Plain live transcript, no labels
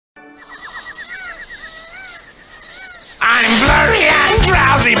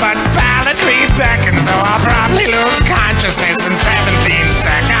drowsy, but balladry beckons, though I'll probably lose consciousness in 17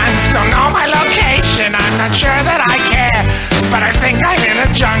 seconds. Don't know my location, I'm not sure that I care, but I think I'm in a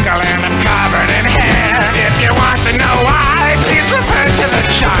jungle and I'm covered in hair. If you want to know why, please refer to the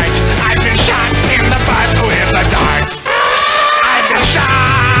chart. I've been shot in the butt with a dart. I've been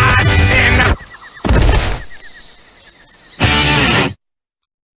shot in the...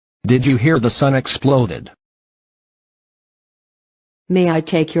 Did you hear the sun exploded? May I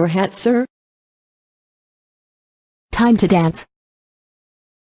take your hat, sir? Time to dance.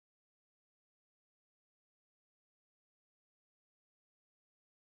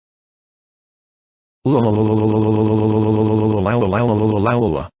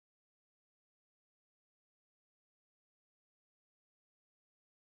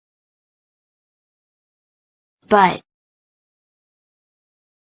 But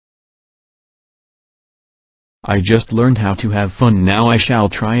I just learned how to have fun, now I shall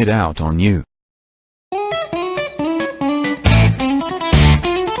try it out on you.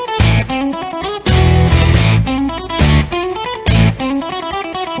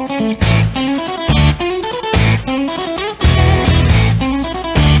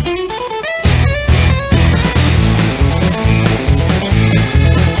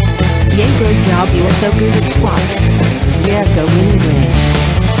 Yay, good job, you are so good at squats. Yeah, go anyway.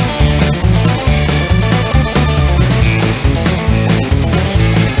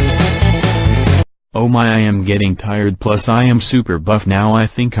 Oh my, I am getting tired, plus I am super buff now. I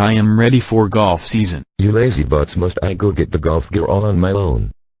think I am ready for golf season. You lazy butts, must I go get the golf gear all on my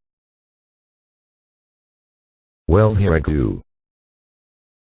own? Well, here I go.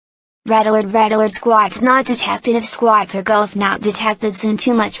 red alert, squats not detected. If squats or golf not detected soon,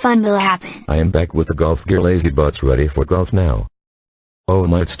 too much fun will happen. I am back with the golf gear, lazy butts ready for golf now. Oh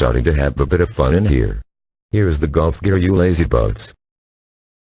my, it's starting to have a bit of fun in here. Here's the golf gear, you lazy butts.